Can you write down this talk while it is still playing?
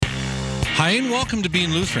Hi, and welcome to Being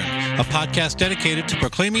Lutheran, a podcast dedicated to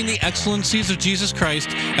proclaiming the excellencies of Jesus Christ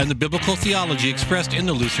and the biblical theology expressed in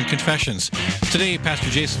the Lutheran Confessions. Today, Pastor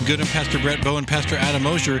Jason Goodham, Pastor Brett Bowe, and Pastor Adam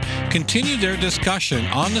Mosier continue their discussion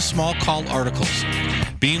on the Smalcald Articles.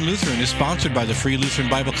 Being Lutheran is sponsored by the Free Lutheran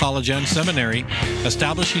Bible College and Seminary,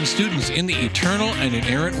 establishing students in the eternal and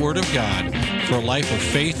inerrant Word of God for a life of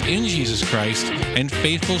faith in Jesus Christ and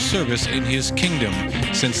faithful service in His kingdom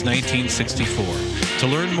since 1964. To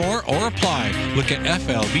learn more or apply, look at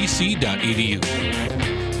flbc.edu.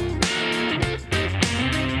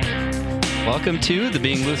 Welcome to the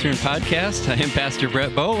Being Lutheran podcast. I am Pastor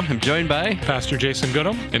Brett Bowe. I'm joined by Pastor Jason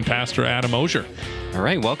Goodham and Pastor Adam Mosier. All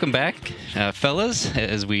right, welcome back, fellas,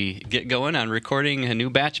 as we get going on recording a new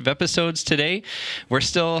batch of episodes today. We're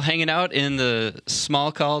still hanging out in the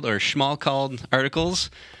Smalcald Articles.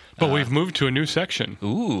 But we've moved to a new section.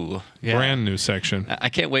 Ooh. Yeah. Brand new section. I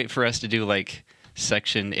can't wait for us to do like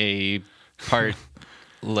Section A, part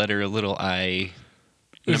letter little I,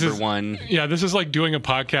 number one. Yeah, this is like doing a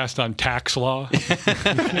podcast on tax law.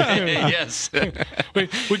 Yes.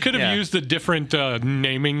 we could have used a different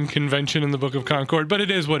naming convention in the Book of Concord, but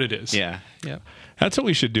it is what it is. Yeah. That's what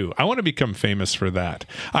we should do. I want to become famous for that.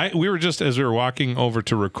 We were just, as we were walking over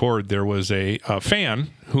to record, there was a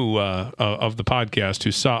fan who of the podcast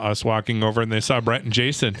who saw us walking over, and they saw Brett and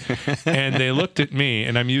Jason, and they looked at me,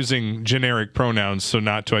 and I'm using generic pronouns, so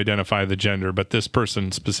not to identify the gender, but this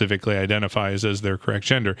person specifically identifies as their correct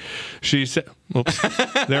gender. She said, "Oops,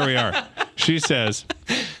 there we are." She says,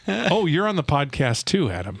 "Oh, you're on the podcast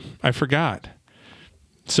too, Adam. I forgot."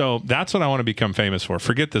 So that's what I want to become famous for.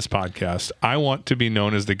 Forget this podcast. I want to be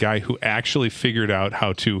known as the guy who actually figured out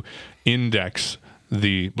how to index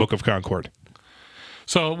the Book of Concord.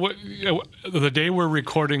 So the day we're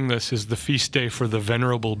recording this is the feast day for the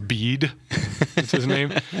Venerable Bede. That's his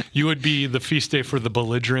name. You would be the feast day for the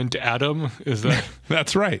belligerent Adam. Is that?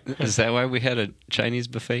 That's right. Is that why we had a Chinese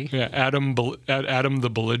buffet? Yeah, Adam the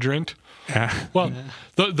belligerent. Well,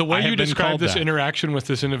 the way you describe this interaction with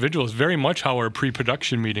this individual is very much how our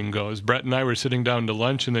pre-production meeting goes. Brett and I were sitting down to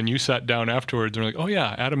lunch, and then you sat down afterwards, and we're like, "Oh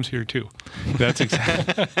yeah, Adam's here too." That's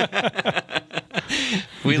exactly.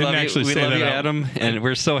 We love you, Adam, and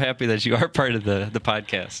we're so happy that you are part of the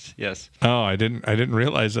podcast. Yes. Oh, I didn't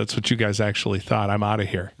realize that's what you guys actually thought. I'm out of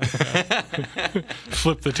here.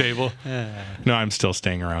 Flip the table. No, I'm still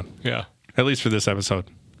staying around. Yeah. At least for this episode.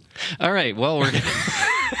 All right. Well, we're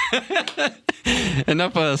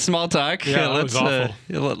enough small talk. Yeah,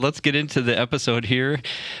 let's get into the episode here.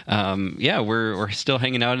 We're still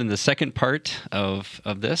hanging out in the second part of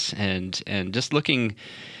this, and just looking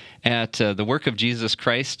at the work of Jesus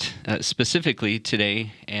Christ specifically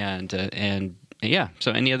today, and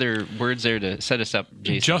so any other words there to set us up,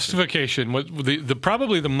 Jason? Justification. The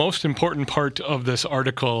probably the most important part of this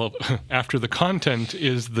article after the content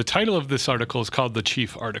is the title of this article is called the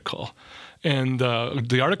Chief Article. And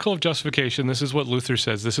the article of justification, this is what Luther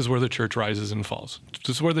says, this is where the church rises and falls.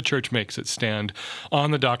 This is where the church makes its stand on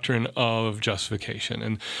the doctrine of justification.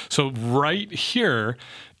 And so right here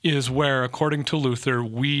is where, according to Luther,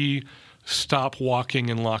 we stop walking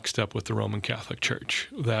in lockstep with the Roman Catholic Church.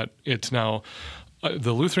 That it's now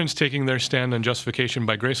the Lutherans taking their stand on justification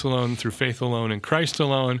by grace alone, through faith alone, in Christ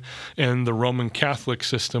alone, and the Roman Catholic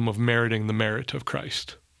system of meriting the merit of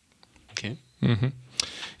Christ. Okay. Mm-hmm.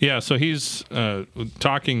 Yeah, so he's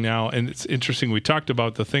talking now, and it's interesting. We talked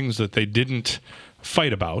about the things that they didn't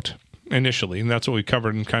fight about initially, and that's what we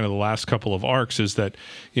covered in kind of the last couple of arcs, is that,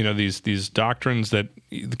 these doctrines that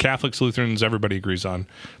the Catholics, Lutherans, everybody agrees on.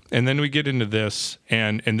 And then we get into this,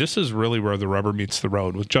 and this is really where the rubber meets the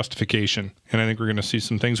road with justification. And I think we're going to see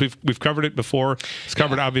some things. We've covered it before. It's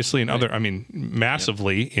covered obviously in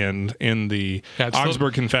massively in the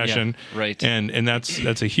Augsburg Confession. Yeah, right. And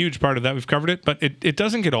that's a huge part of that. We've covered it, but it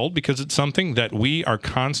doesn't get old because it's something that we are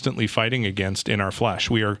constantly fighting against in our flesh.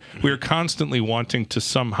 We are constantly wanting to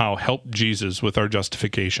somehow help Jesus with our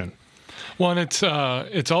justification. Well, and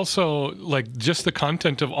it's also like just the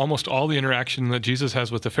content of almost all the interaction that Jesus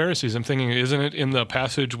has with the Pharisees. I'm thinking, isn't it in the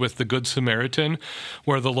passage with the Good Samaritan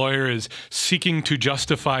where the lawyer is seeking to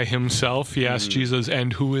justify himself? He asks Jesus,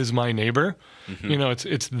 "And who is my neighbor?" Mm-hmm.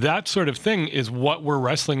 It's that sort of thing is what we're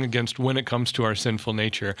wrestling against when it comes to our sinful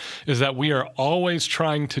nature, is that we are always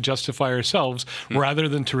trying to justify ourselves rather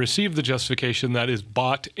than to receive the justification that is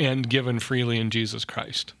bought and given freely in Jesus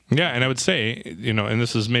Christ. Yeah, and I would say, and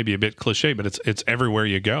this is maybe a bit cliche, but it's everywhere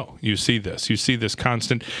you go. You see this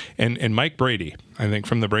constant, and Mike Brady, I think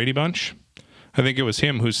from the Brady Bunch, I think it was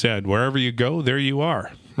him who said, "Wherever you go, there you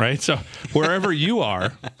are." Right? So wherever you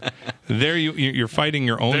are, there you're fighting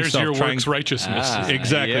your own There's self. your works righteousness.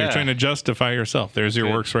 Exactly. Yeah. You're trying to justify yourself. There's your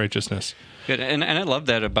Good. works righteousness. Good, and I love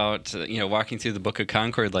that about walking through the Book of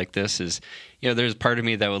Concord like this is, there's part of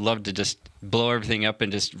me that would love to just blow everything up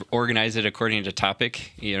and just organize it according to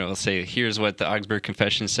topic. Say here's what the Augsburg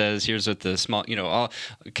Confession says, here's what the small, all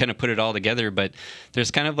kind of put it all together. But there's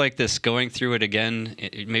kind of like this going through it again,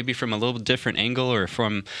 maybe from a little different angle or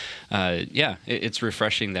from, it's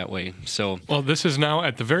refreshing that way. So Well, this is now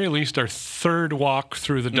at the very least our third walk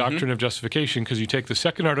through the doctrine of justification, because you take the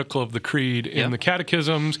second article of the Creed in the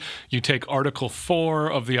Catechisms, you take Article 4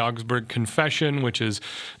 of the Augsburg Confession, which is,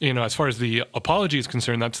 as far as the apology is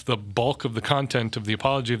concerned, that's the bulk of the content of the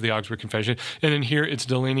apology of the Augsburg Confession. And in here, it's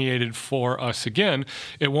delineated for us again.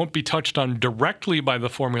 It won't be touched on directly by the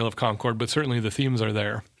Formula of Concord, but certainly the themes are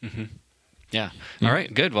there. Mm-hmm. Yeah. All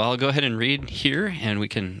right, good. Well, I'll go ahead and read here, and we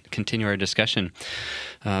can continue our discussion.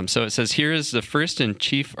 So it says, here is the first and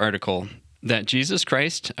chief article, that Jesus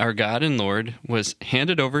Christ, our God and Lord, was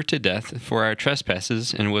handed over to death for our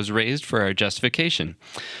trespasses and was raised for our justification.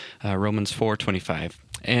 Romans 4:25.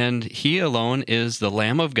 And he alone is the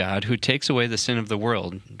Lamb of God who takes away the sin of the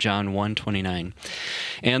world. John 1:29.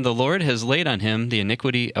 And the Lord has laid on him the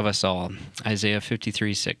iniquity of us all. Isaiah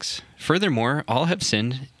 53:6. Furthermore, all have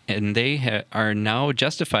sinned, and they are now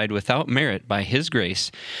justified without merit by his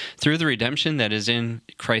grace through the redemption that is in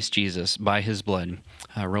Christ Jesus by his blood.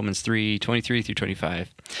 Romans 3:23-25.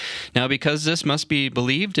 Now, because this must be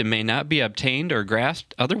believed and may not be obtained or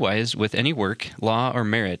grasped otherwise with any work, law, or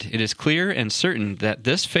merit, it is clear and certain that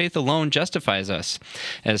this faith alone justifies us,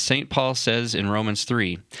 as St. Paul says in Romans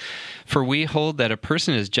 3. For we hold that a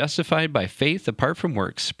person is justified by faith apart from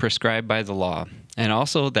works prescribed by the law, and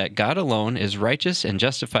also that God alone is righteous and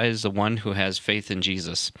justifies the one who has faith in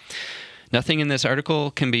Jesus. Nothing in this article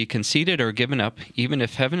can be conceded or given up, even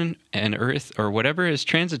if heaven and earth or whatever is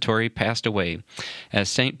transitory passed away. As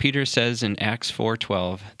St. Peter says in Acts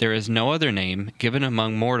 4:12, there is no other name given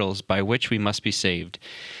among mortals by which we must be saved,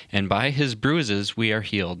 and by his bruises we are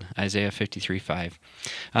healed. Isaiah 53:5.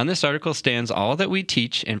 On this article stands all that we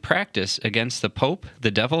teach and practice against the Pope, the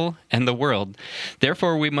devil, and the world.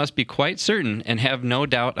 Therefore we must be quite certain and have no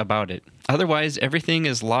doubt about it. Otherwise, everything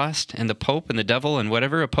is lost, and the Pope and the devil and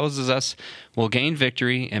whatever opposes us will gain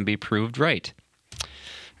victory and be proved right.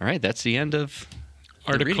 All right, that's the end of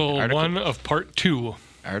Article 1 of Part 2.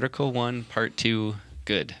 Article 1, Part 2.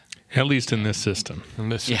 Good. At least in this system.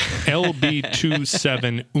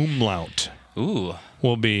 LB27 umlaut Ooh.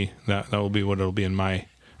 will be that will be what it'll be in my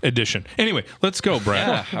edition. Anyway, let's go, Brad.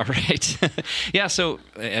 Yeah, all right. Yeah, so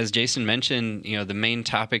as Jason mentioned, the main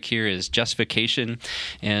topic here is justification,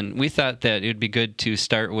 and we thought that it would be good to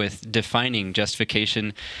start with defining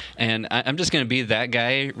justification. And I'm just going to be that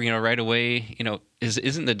guy, right away.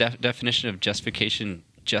 Isn't the definition of justification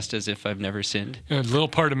just as if I've never sinned? A little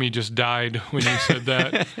part of me just died when you said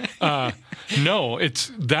that. No,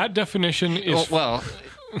 it's that definition is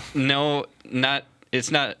no, not. It's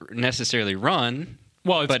not necessarily wrong.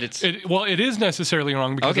 Well, but it is necessarily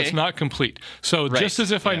wrong because it's not complete. So just as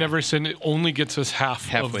if I never sinned, it only gets us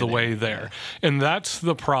halfway of the way there. And that's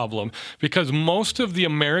the problem, because most of the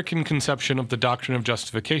American conception of the doctrine of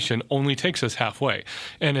justification only takes us halfway.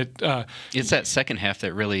 And it's that second half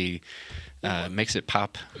that really makes it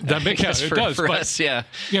pop. It does. For but, us, yeah.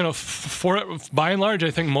 By and large, I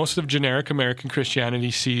think most of generic American Christianity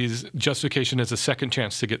sees justification as a second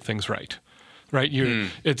chance to get things right. Right,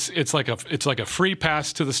 it's like a free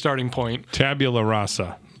pass to the starting point. Tabula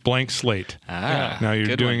rasa, blank slate. Now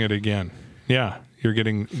you're doing it again. Yeah, you're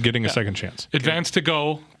getting a second chance. Advance to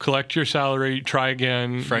go, collect your salary, try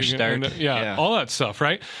again. Fresh start. All that stuff,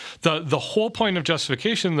 right? The whole point of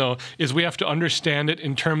justification, though, is we have to understand it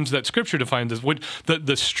in terms that Scripture defines as.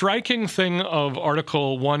 The striking thing of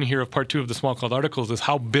Article 1 here of Part 2 of the Smalcald Articles is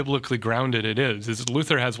how biblically grounded it is.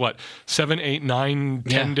 Luther has, 7, 8, 9,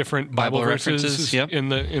 10 different Bible verses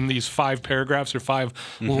in these 5 paragraphs or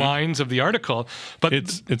 5 lines of the article. But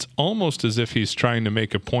it's almost as if he's trying to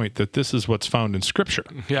make a point that this is what's found in Scripture.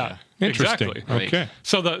 Yeah. Interesting. Exactly. Right. Okay.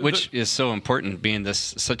 So which is so important, being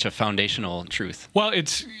this such a foundational truth. Well,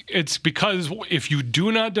 it's because if you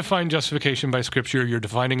do not define justification by Scripture, you're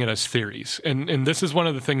defining it as theories. And this is one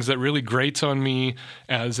of the things that really grates on me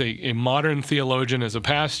as a modern theologian, as a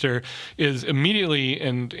pastor, is immediately,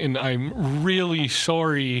 and I'm really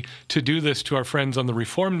sorry to do this to our friends on the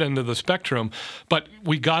Reformed end of the spectrum, but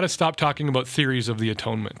we got to stop talking about theories of the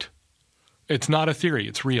atonement. It's not a theory,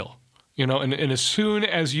 it's real. And as soon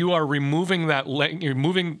as you are removing that, you're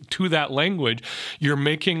moving to that language, you're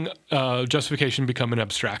making justification become an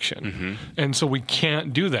abstraction. And so we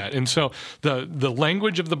can't do that. And so the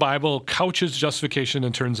language of the Bible couches justification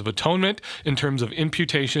in terms of atonement, in terms of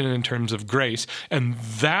imputation, and in terms of grace. And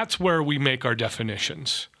that's where we make our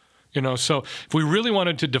definitions. So if we really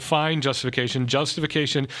wanted to define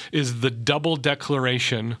justification is the double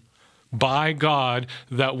declaration by God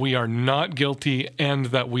that we are not guilty and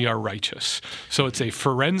that we are righteous. So it's a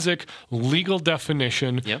forensic legal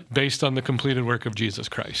definition based on the completed work of Jesus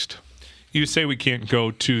Christ. You say we can't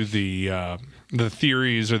go to the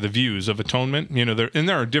theories or the views of atonement.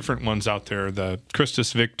 There are different ones out there. The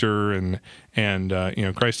Christus Victor and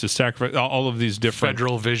Christ's sacrifice. All of these different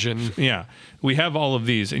federal vision. Yeah, we have all of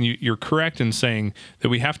these, and you're correct in saying that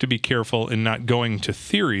we have to be careful in not going to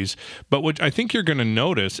theories. But what I think you're going to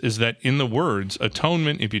notice is that in the words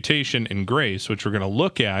atonement, imputation, and grace, which we're going to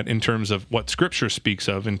look at in terms of what Scripture speaks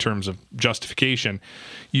of in terms of justification,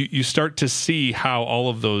 you start to see how all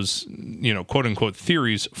of those quote unquote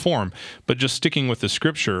theories form. But just sticking with the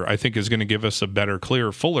Scripture, I think, is going to give us a better,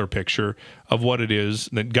 clearer, fuller picture of what it is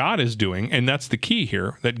that God is doing. And that's the key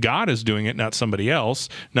here, that God is doing it, not somebody else,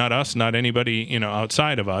 not us, not anybody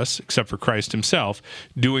outside of us, except for Christ himself,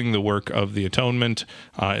 doing the work of the atonement,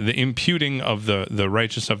 the imputing of the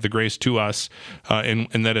righteousness of the grace to us,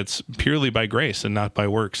 and that it's purely by grace and not by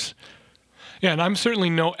works. Yeah, and I'm certainly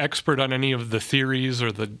no expert on any of the theories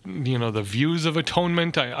or the views of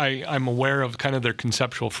atonement. I'm aware of kind of their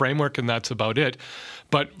conceptual framework, and that's about it.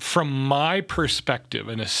 But from my perspective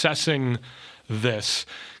in assessing this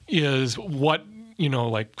is what,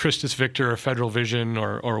 like Christus Victor or Federal Vision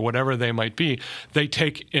or whatever they might be, they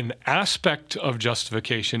take an aspect of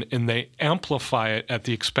justification and they amplify it at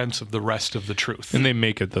the expense of the rest of the truth. And they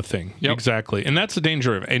make it the thing. Yep. Exactly. And that's the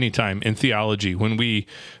danger of any time in theology when we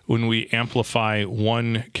amplify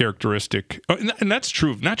one characteristic. And that's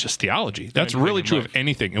true of not just theology. That's really true of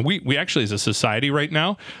anything. And we actually, as a society right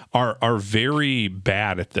now, are very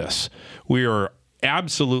bad at this. We are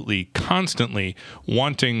absolutely constantly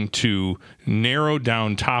wanting to narrow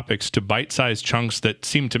down topics to bite-sized chunks that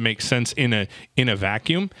seem to make sense in a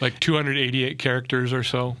vacuum. Like 288 characters or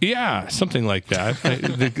so? Yeah, something like that.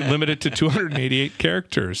 They limit it to 288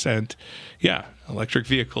 characters. And yeah, electric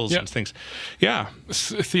vehicles and things. Yeah.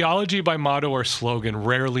 Theology by motto or slogan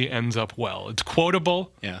rarely ends up well. It's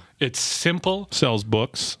quotable. Yeah. It's simple. Sells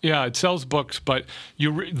books. Yeah, it sells books, but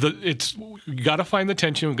you got to find the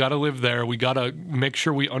tension. We got to live there. We got to make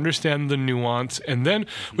sure we understand the nuance, and then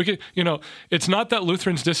we can. It's not that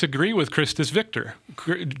Lutherans disagree with Christus Victor.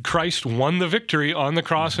 Christ won the victory on the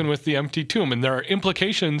cross and with the empty tomb, and there are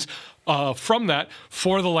implications from that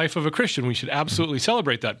for the life of a Christian. We should absolutely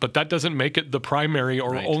celebrate that, but that doesn't make it the primary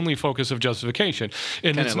or only focus of justification.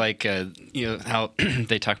 And kind of like how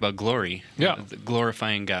they talk about glory,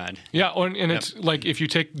 glorifying God. Yeah, and it's like if you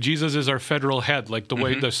take Jesus as our federal head, like the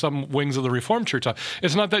way there's some wings of the Reformed Church,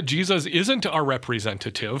 it's not that Jesus isn't our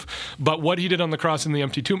representative, but what he did on the cross in the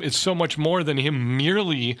empty tomb is so much more than him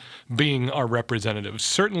merely being our representative.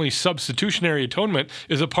 Certainly substitutionary atonement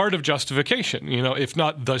is a part of justification, if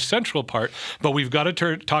not the central part, but we've got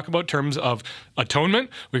to talk about terms of atonement,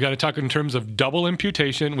 we got to talk in terms of double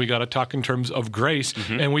imputation, we got to talk in terms of grace,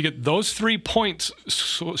 and we get those 3 points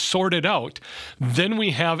sorted out, then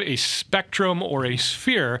we have a spectrum or a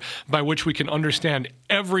sphere by which we can understand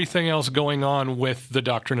everything else going on with the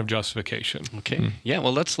doctrine of justification. Okay. Yeah,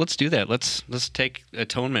 well let's do that. Let's take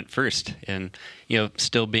atonement first, and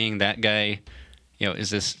still being that guy, is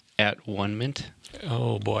this at one mint?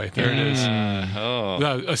 Oh boy, there it is.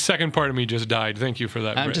 A second part of me just died. Thank you for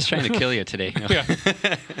that. I'm just trying to kill you today.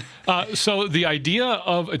 So the idea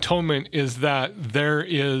of atonement is that there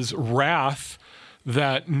is wrath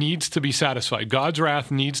that needs to be satisfied. God's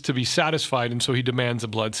wrath needs to be satisfied, and so he demands a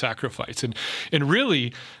blood sacrifice. And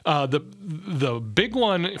really, the big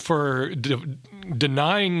one for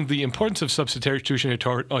denying the importance of substitutionary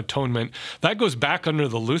atonement, that goes back under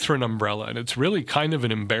the Lutheran umbrella, and it's really kind of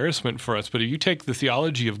an embarrassment for us. But if you take the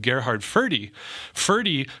theology of Gerhard Forde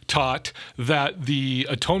taught that the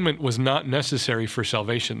atonement was not necessary for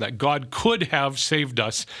salvation, that God could have saved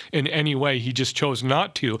us in any way, he just chose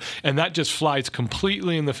not to, and that just flies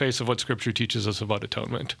completely in the face of what Scripture teaches us about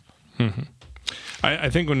atonement. Mm-hmm.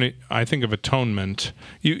 I think when I think of atonement,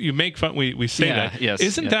 you make fun. We say that. Yes,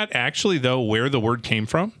 Isn't that actually though where the word came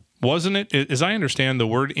from? Wasn't it? As I understand, the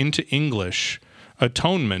word into English,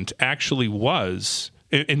 atonement actually was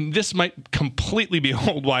and this might completely be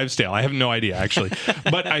old wives' tale. I have no idea, actually.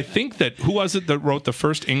 But I think that, who was it that wrote the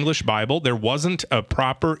first English Bible? There wasn't a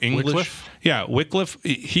proper English. Wycliffe? Yeah, Wycliffe,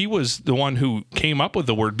 he was the one who came up with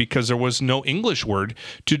the word because there was no English word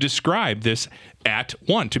to describe this at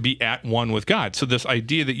one, to be at one with God. So this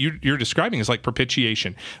idea that you're describing is like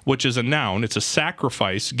propitiation, which is a noun. It's a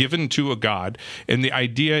sacrifice given to a God. And the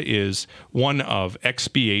idea is one of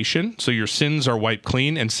expiation. So your sins are wiped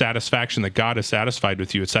clean, and satisfaction that God is satisfied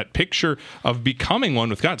with you. It's that picture of becoming one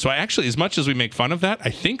with God. So I actually, as much as we make fun of that, I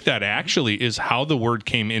think that actually is how the word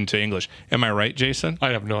came into English. Am I right, Jason? I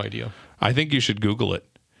have no idea. I think you should Google it.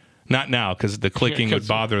 Not now, because the clicking would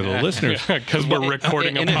bother the listeners. Because we're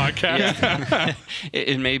recording a podcast.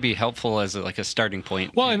 It may be helpful as like a starting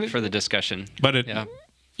point for the discussion. But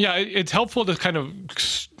it's helpful to kind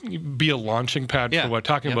of be a launching pad for what we're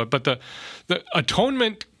talking about. But the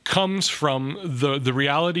atonement comes from the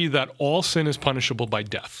reality that all sin is punishable by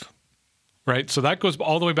death. Right? So that goes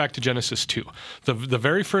all the way back to Genesis 2. The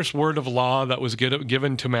very first word of law that was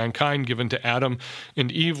given to mankind, given to Adam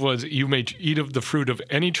and Eve, was, you may eat of the fruit of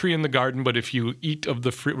any tree in the garden, but if you eat of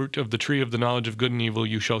the fruit of the tree of the knowledge of good and evil,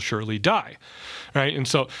 you shall surely die. Right? And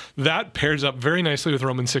so that pairs up very nicely with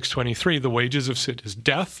Romans 6:23. The wages of sin is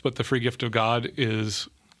death, but the free gift of God is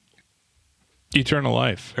eternal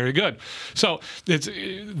life. Very good. So it's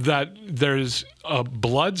that there's a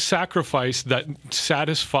blood sacrifice that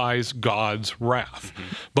satisfies God's wrath.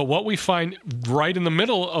 Mm-hmm. But what we find right in the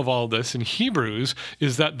middle of all this in Hebrews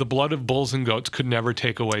is that the blood of bulls and goats could never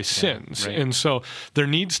take away sins. Right. And so there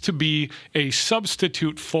needs to be a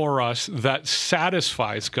substitute for us that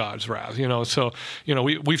satisfies God's wrath.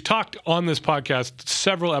 We've talked on this podcast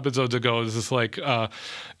several episodes ago. It's like,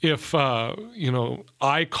 if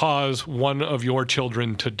I cause one of your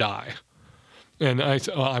children to die, and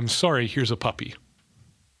I'm sorry, here's a puppy.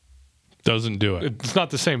 Doesn't do it. It's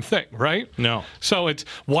not the same thing, right? No. So it's,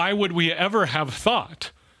 why would we ever have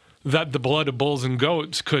thought that the blood of bulls and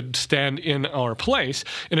goats could stand in our place?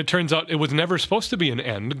 And it turns out it was never supposed to be an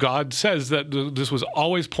end. God says that this was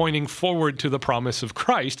always pointing forward to the promise of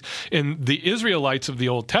Christ. And the Israelites of the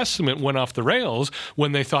Old Testament went off the rails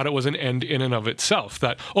when they thought it was an end in and of itself.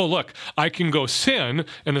 That, oh, look, I can go sin,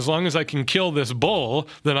 and as long as I can kill this bull,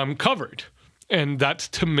 then I'm covered. And that's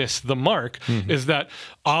to miss the mark, is that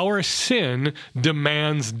our sin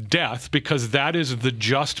demands death because that is the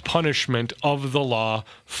just punishment of the law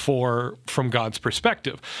from God's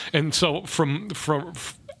perspective. And so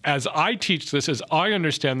as I teach this, as I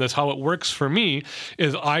understand this, how it works for me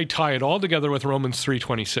is I tie it all together with Romans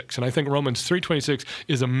 3:26. And I think Romans 3:26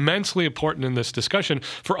 is immensely important in this discussion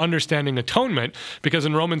for understanding atonement, because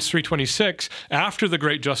in Romans 3:26, after the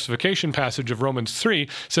great justification passage of Romans 3,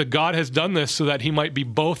 said God has done this so that he might be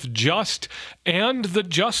both just and the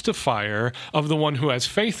justifier of the one who has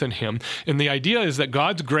faith in him. And the idea is that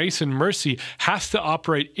God's grace and mercy has to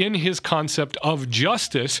operate in his concept of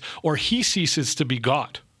justice, or he ceases to be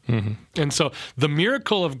God. Mm-hmm. And so the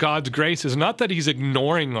miracle of God's grace is not that he's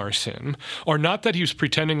ignoring our sin, or not that he's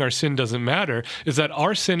pretending our sin doesn't matter, is that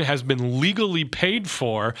our sin has been legally paid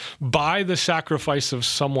for by the sacrifice of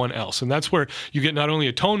someone else. And that's where you get not only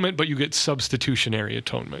atonement, but you get substitutionary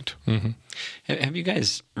atonement. Mm-hmm. Have you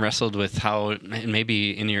guys wrestled with how,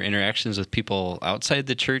 maybe in your interactions with people outside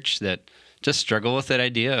the church, that just struggle with that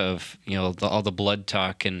idea of, all the blood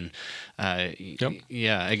talk and,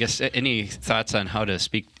 I guess any thoughts on how to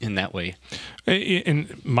speak in that way?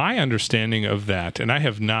 In my understanding of that, and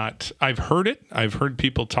I've heard it. I've heard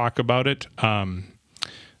people talk about it.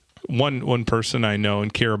 One person I know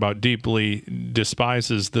and care about deeply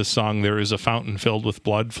despises the song, "There is a fountain filled with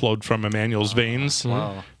blood flowed from Emmanuel's veins."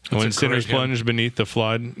 Wow. When sinners plunge beneath the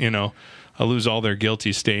flood, lose all their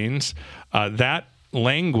guilty stains. That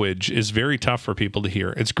language is very tough for people to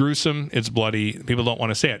hear. It's gruesome. It's bloody. People don't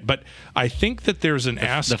want to say it. But I think that there's an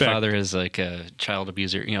aspect. The father is like a child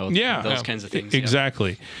abuser, those kinds of things.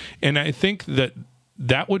 Exactly. Yeah. And I think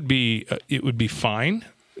that would be, it would be fine.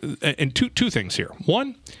 And two things here.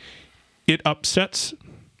 One, it upsets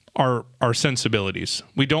our sensibilities.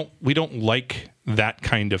 We don't like that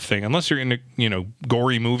kind of thing unless you're into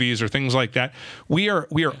gory movies or things like that. We are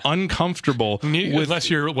uncomfortable unless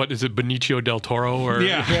you're, what is it, Benicio del Toro or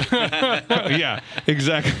yeah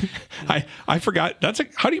exactly. I forgot,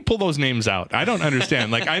 how do you pull those names out? I don't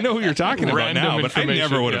understand. Like, I know who you're talking about now, but I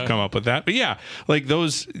never would have come up with that. But yeah, like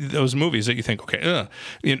those movies that you think, okay,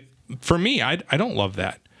 for me, I don't love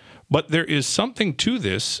that. But there is something to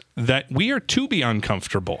this that we are to be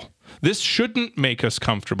uncomfortable. This shouldn't make us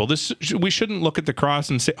comfortable. We shouldn't look at the cross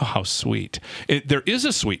and say, oh, how sweet. There is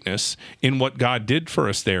a sweetness in what God did for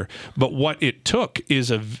us there, but what it took is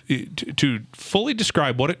to fully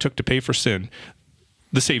describe what it took to pay for sin,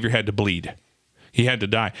 the Savior had to bleed. He had to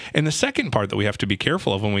die. And the second part that we have to be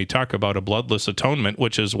careful of when we talk about a bloodless atonement,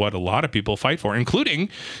 which is what a lot of people fight for, including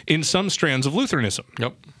in some strands of Lutheranism.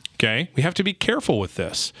 Yep. Okay? We have to be careful with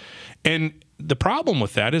this. And the problem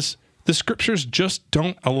with that is the scriptures just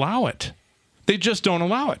don't allow it. They just don't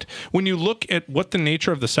allow it. When you look at what the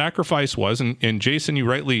nature of the sacrifice was, and Jason, you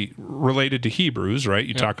rightly related to Hebrews, right?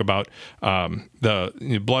 You talk about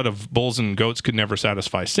the blood of bulls and goats could never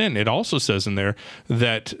satisfy sin. It also says in there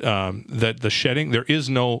that that the shedding, there is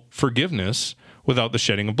no forgiveness without the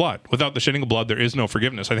shedding of blood. Without the shedding of blood, there is no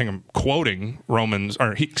forgiveness. I think I'm quoting Hebrews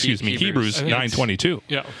 9:22.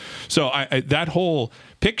 Yeah. So that whole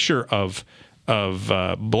picture of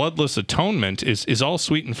bloodless atonement is all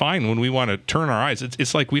sweet and fine when we want to turn our eyes.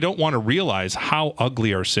 It's like we don't want to realize how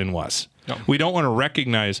ugly our sin was. No. We don't want to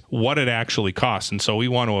recognize what it actually costs, and so we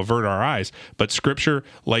want to avert our eyes. But Scripture,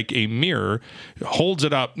 like a mirror, holds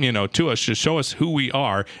it up, to us to show us who we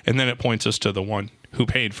are, and then it points us to the one who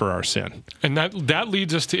paid for our sin. And that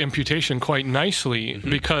leads us to imputation quite nicely,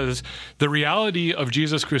 because the reality of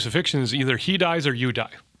Jesus' crucifixion is either he dies or you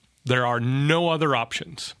die. There are no other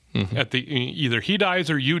options. Either he dies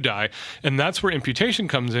or you die, and that's where imputation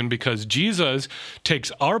comes in, because Jesus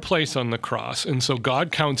takes our place on the cross, and so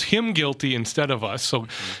God counts him guilty instead of us. So,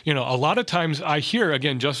 a lot of times I hear,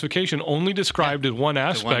 again, justification only described as one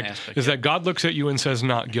aspect is that God looks at you and says,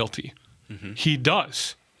 not guilty. He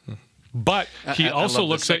does. But he also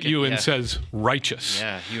looks at you and says, righteous.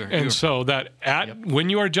 So that when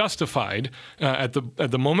you are justified, at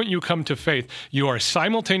the moment you come to faith, you are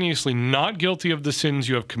simultaneously not guilty of the sins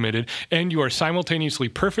you have committed, and you are simultaneously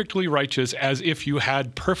perfectly righteous, as if you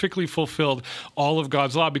had perfectly fulfilled all of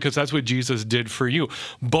God's law, because that's what Jesus did for you.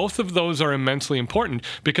 Both of those are immensely important,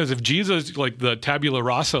 because if Jesus, like the tabula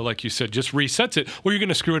rasa, like you said, just resets it, well, you're going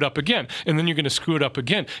to screw it up again, and then you're going to screw it up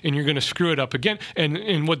again, and you're going to screw it up again.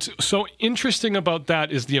 And what's so interesting about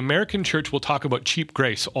that is the American church will talk about cheap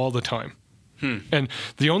grace all the time. And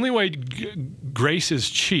the only way grace is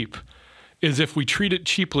cheap is if we treat it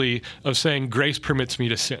cheaply, of saying grace permits me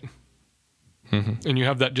to sin. And you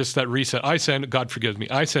have that reset. I sin, God forgives me.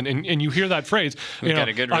 I sin, and you hear that phrase. We've got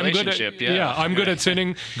a good relationship. I'm good at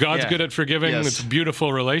sinning. God's good at forgiving. Yes. It's a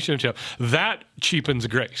beautiful relationship. That cheapens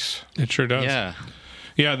grace. It sure does.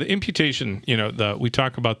 Yeah, the imputation, we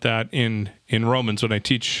talk about that in Romans when I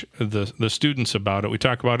teach the students about it. We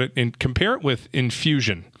talk about it and compare it with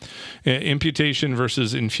infusion. Imputation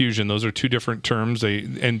versus infusion, those are two different terms.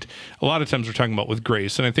 And a lot of times we're talking about with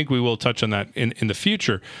grace, and I think we will touch on that in the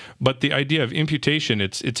future. But the idea of imputation,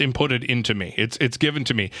 it's inputted into me. It's given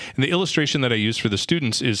to me. And the illustration that I use for the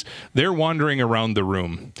students is they're wandering around the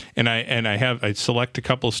room, and I select a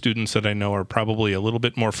couple of students that I know are probably a little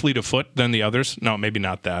bit more fleet of foot than the others. No, maybe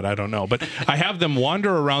not that. I don't know. But I have them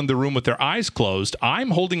wander around the room with their eyes closed.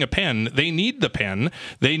 I'm holding a pen. They need the pen.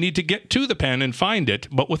 They need to get to the pen and find it.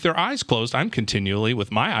 But with their eyes closed, I'm continually,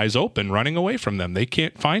 with my eyes open, running away from them. They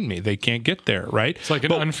can't find me. They can't get there, right? It's like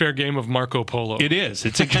an unfair game of Marco Polo. It is.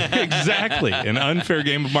 It's exactly an unfair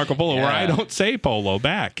game of Marco Polo where I don't say polo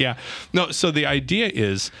back. Yeah. No, so the idea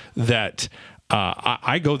is that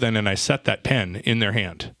I go then and I set that pen in their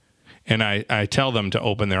hand. And I tell them to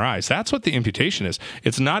open their eyes. That's what the imputation is.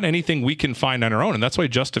 It's not anything we can find on our own. And that's why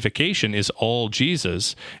justification is all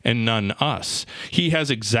Jesus and none us. He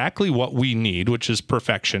has exactly what we need, which is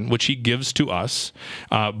perfection, which he gives to us.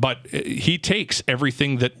 But he takes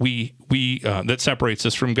everything that that separates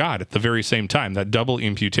us from God at the very same time, that double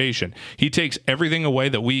imputation. He takes everything away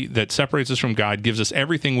that separates us from God, gives us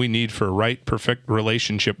everything we need for a right, perfect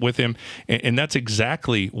relationship with him. And that's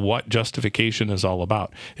exactly what justification is all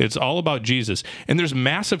about. It's all about Jesus. And there's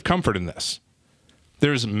massive comfort in this.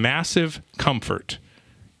 There's massive comfort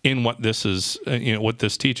in what this is, what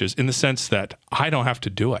this teaches, in the sense that I don't have to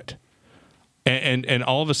do it. And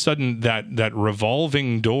all of a sudden that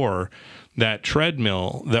revolving door, that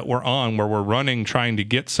treadmill that we're on, where we're running, trying to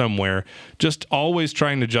get somewhere, just always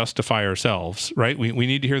trying to justify ourselves, right? We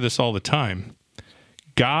need to hear this all the time.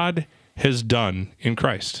 God has done in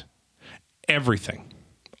Christ everything.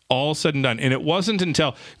 All said and done. And it wasn't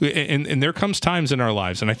until, and there comes times in our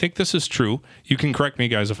lives, and I think this is true. You can correct me,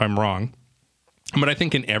 guys, if I'm wrong. But I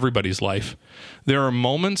think in everybody's life, there are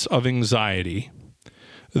moments of anxiety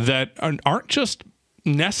that aren't just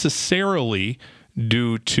necessarily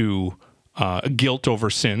due to guilt over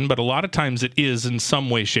sin, but a lot of times it is in some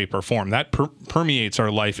way, shape, or form. That permeates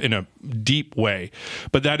our life in a deep way.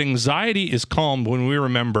 But that anxiety is calmed when we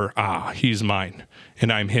remember, he's mine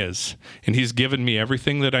and I'm his, and he's given me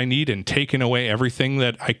everything that I need and taken away everything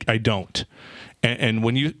that I don't. And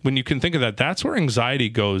when you can think of that, that's where anxiety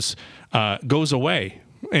goes away.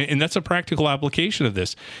 And that's a practical application of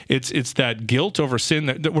this. It's that guilt over sin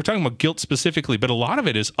that we're talking about guilt specifically, but a lot of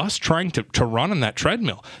it is us trying to run on that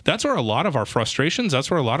treadmill. That's where a lot of our frustrations,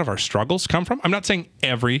 that's where a lot of our struggles come from. I'm not saying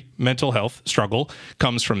every mental health struggle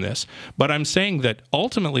comes from this, but I'm saying that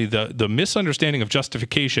ultimately the misunderstanding of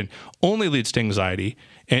justification only leads to anxiety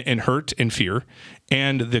and hurt and fear,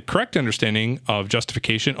 and the correct understanding of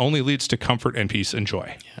justification only leads to comfort and peace and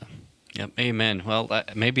joy. Yeah. Yep. Amen. Well,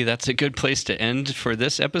 maybe that's a good place to end for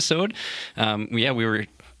this episode. We're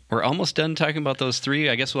almost done talking about those three.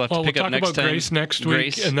 I guess we'll have to pick up next time. We'll talk about grace next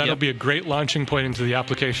week, and that'll be a great launching point into the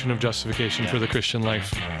application of justification for the Christian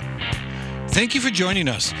life. Thank you for joining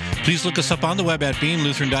us. Please look us up on the web at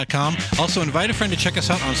beinglutheran.com. Also, invite a friend to check us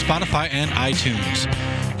out on Spotify and iTunes.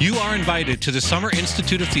 You are invited to the Summer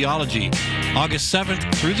Institute of Theology, August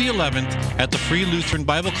 7th through the 11th at the Free Lutheran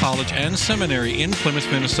Bible College and Seminary in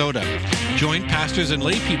Plymouth, Minnesota. Join pastors and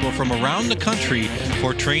lay people from around the country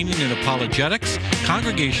for training in apologetics,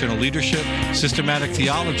 congregational leadership, systematic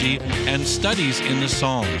theology, and studies in the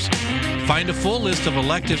Psalms. Find a full list of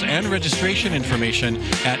electives and registration information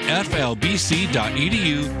at flbc.edu/SIT.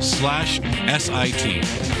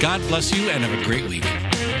 God bless you and have a great week.